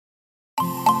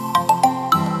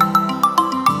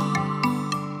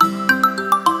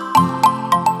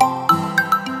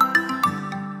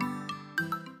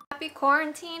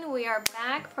quarantine, we are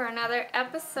back for another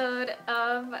episode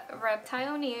of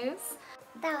Reptile News.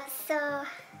 That was so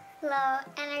low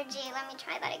energy. Let me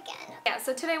try that again. Yeah,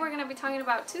 so today we're going to be talking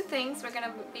about two things. We're going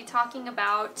to be talking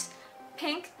about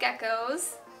pink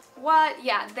geckos.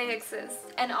 Yeah, they exist.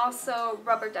 And also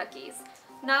rubber duckies.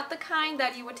 Not the kind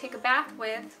that you would take a bath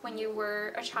with when you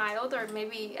were a child, or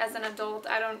maybe as an adult.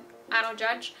 I don't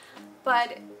judge.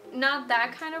 But not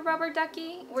that kind of rubber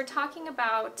ducky. We're talking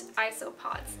about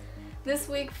isopods. This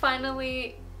week,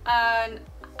 finally, an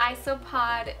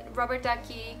isopod rubber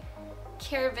ducky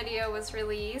care video was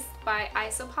released by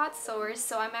Isopod Source.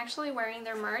 So I'm actually wearing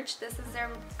their merch. This is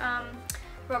their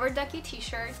rubber ducky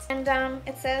t-shirt. And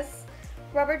it says,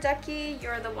 "Rubber ducky,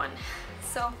 you're the one."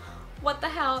 So what the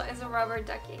hell is a rubber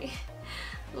ducky?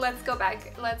 Let's go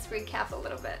back. Let's recap a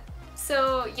little bit.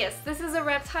 So yes, this is a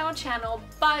reptile channel,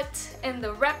 but in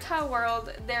the reptile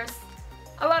world, there's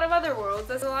a lot of other worlds.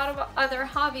 There's a lot of other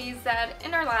hobbies that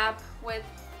interlap with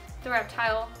the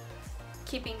reptile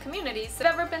keeping communities. If you've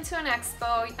ever been to an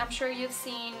expo, I'm sure you've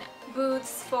seen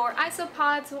booths for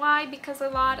isopods. Why? Because a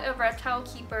lot of reptile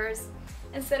keepers,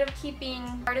 instead of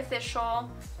keeping artificial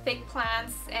fake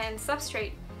plants and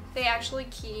substrate, they actually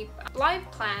keep live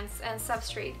plants and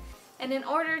substrate. And in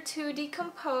order to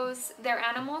decompose their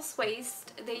animals'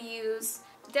 waste, they use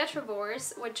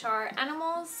detrivores, which are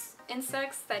animals,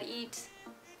 insects that eat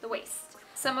the waste.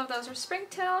 Some of those are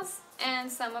springtails,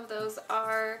 and some of those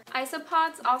are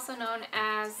isopods, also known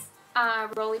as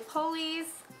roly-polies,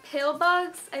 pill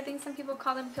bugs. I think some people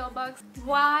call them pill bugs.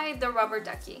 Why the rubber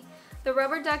ducky? The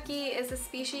rubber ducky is a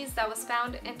species that was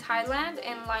found in Thailand,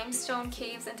 in limestone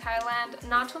caves in Thailand,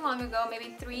 not too long ago,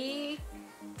 maybe three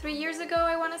years ago,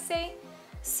 I want to say.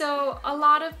 So a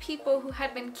lot of people who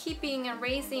had been keeping and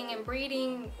raising and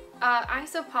breeding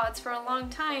isopods for a long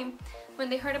time, when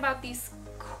they heard about these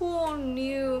cool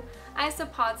new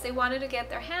isopods, they wanted to get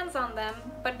their hands on them,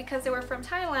 but because they were from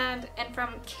Thailand and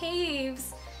from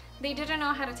caves, they didn't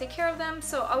know how to take care of them.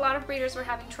 So a lot of breeders were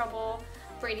having trouble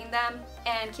breeding them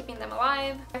and keeping them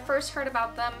alive. I first heard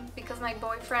about them because my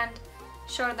boyfriend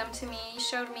showed them to me. He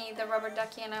showed me the rubber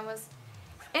ducky and I was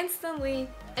instantly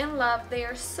in love. They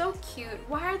are so cute.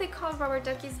 Why are they called rubber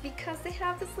duckies? Because they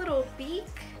have this little beak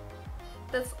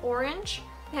that's orange.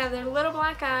 They have their little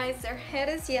black eyes, their head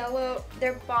is yellow,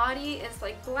 their body is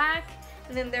like black,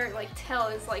 and then their like tail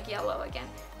is like yellow again.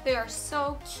 They are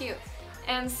so cute.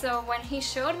 And so when he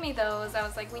showed me those, I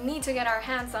was like, we need to get our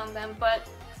hands on them, but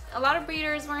a lot of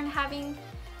breeders weren't having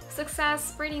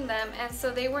success breeding them, and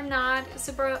so they were not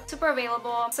super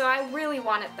available. So I really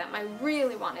wanted them. I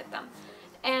really wanted them.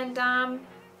 And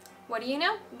what do you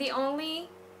know? The only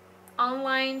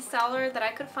online seller that I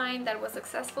could find that was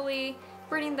successfully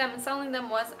breeding them and selling them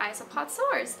was Isopod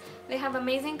Source. They have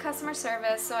amazing customer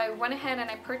service, so I went ahead and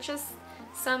I purchased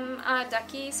some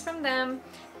duckies from them.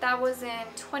 That was in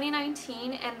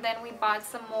 2019, and then we bought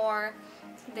some more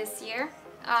this year.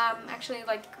 Actually,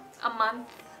 like a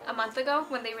month ago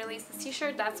when they released this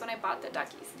t-shirt, that's when I bought the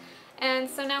duckies. And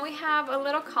so now we have a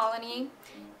little colony,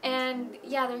 and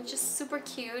yeah, they're just super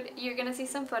cute. You're gonna see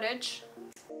some footage.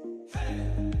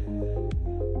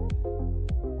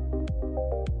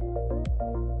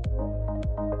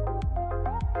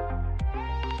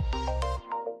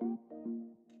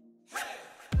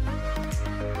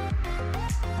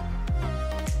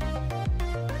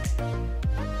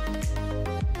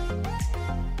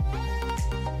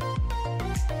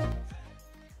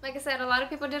 Like I said, a lot of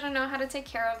people didn't know how to take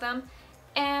care of them,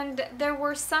 and there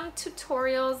were some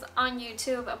tutorials on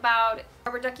YouTube about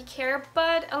rubber ducky care,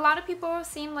 but a lot of people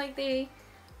seemed like they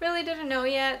really didn't know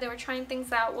yet. They were trying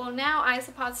things out. Well, now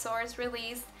Isopod Source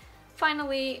released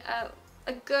finally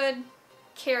a good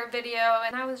care video,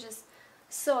 and I was just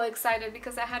so excited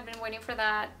because I had been waiting for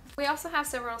that. We also have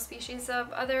several species of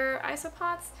other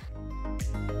isopods.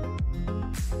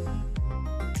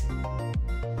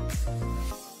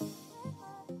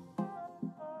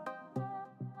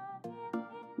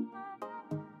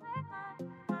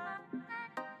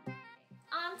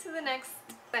 To the next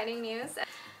exciting news.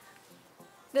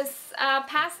 This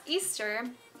past Easter,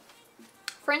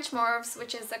 French Morphs,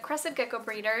 which is a crested gecko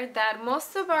breeder that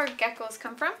most of our geckos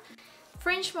come from,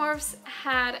 French Morphs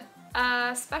had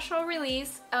a special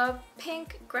release of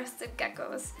pink crested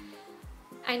geckos.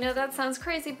 I know that sounds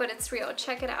crazy, but it's real.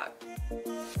 Check it out.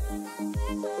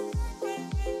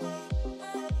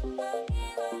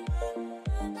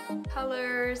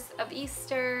 Colors of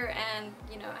Easter, and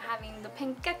you know, having the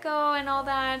pink gecko and all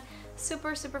that.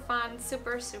 Super fun,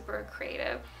 super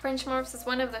creative. French Morphs is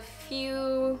one of the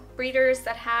few breeders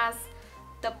that has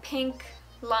the pink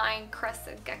line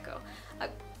crested gecko.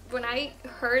 when I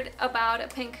heard about a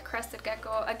pink crested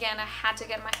gecko, again, I had to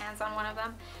get my hands on one of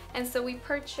them. And so we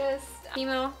purchased a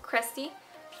female cresty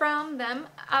from them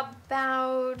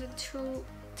about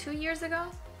two years ago.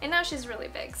 And now she's really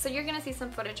big. So you're gonna see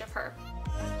some footage of her.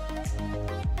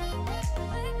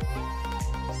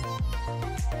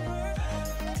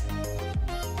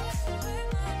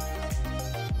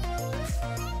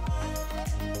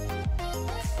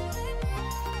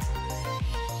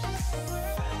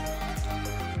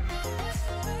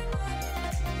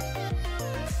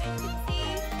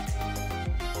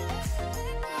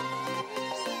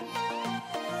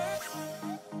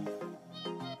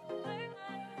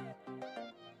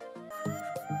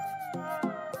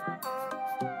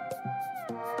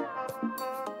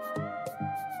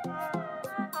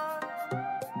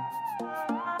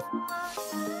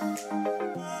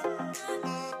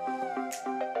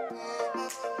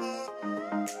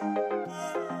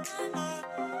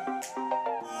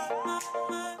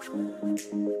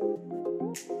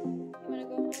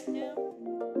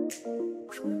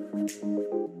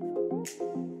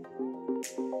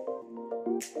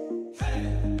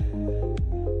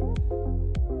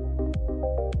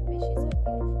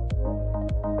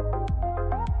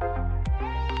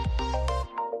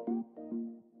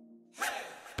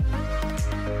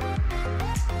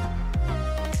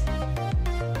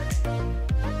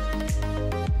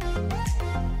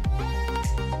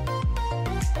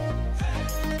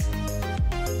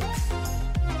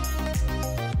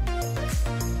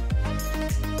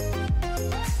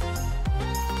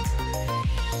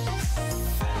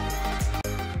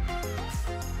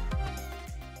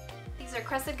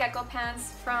 Crested gecko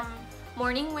pants from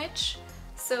Morning Witch.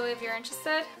 So if you're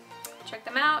interested, check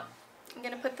them out. I'm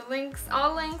gonna put the links,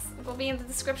 all links will be in the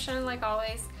description like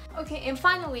always. Okay, and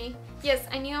finally, yes,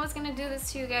 I knew I was gonna do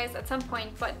this to you guys at some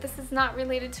point, but this is not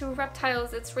related to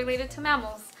reptiles, it's related to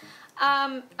mammals.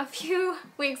 A few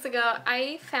weeks ago,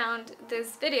 I found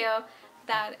this video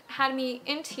that had me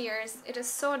in tears. It is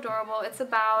so adorable. It's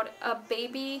about a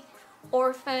baby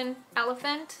orphan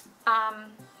elephant,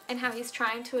 and how he's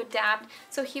trying to adapt.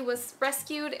 So he was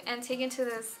rescued and taken to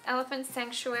this elephant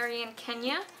sanctuary in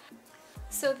Kenya.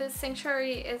 So this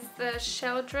sanctuary is the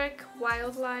Sheldrick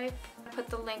Wildlife. I'll put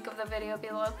the link of the video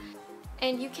below.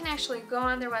 And you can actually go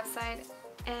on their website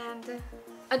and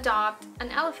adopt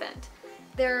an elephant.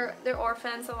 They're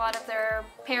orphans. A lot of their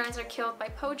parents are killed by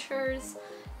poachers,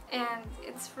 and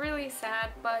it's really sad,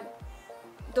 but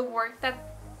the work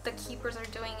that the keepers are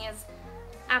doing is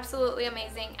absolutely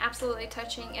amazing, absolutely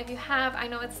touching. If you have, I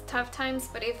know it's tough times,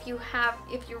 but if you're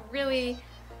really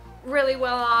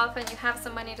well off and you have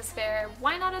some money to spare,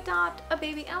 why not adopt a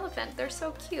baby elephant? They're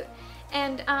so cute.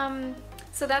 And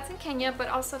so that's in Kenya, but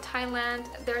also Thailand.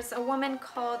 There's a woman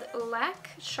called Lek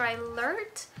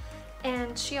Shilert,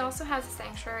 and she also has a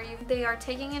sanctuary. They are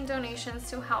taking in donations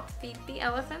to help feed the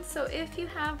elephants. So if you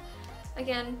have,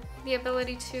 again, the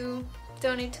ability to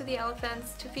donate to the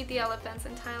elephants, to feed the elephants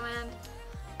in Thailand,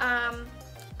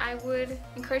 I would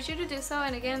encourage you to do so,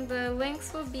 and again, the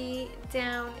links will be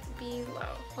down below.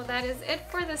 Well, that is it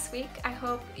for this week. I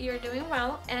hope you're doing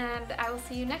well, and I will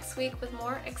see you next week with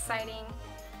more exciting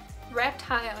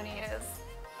reptile news.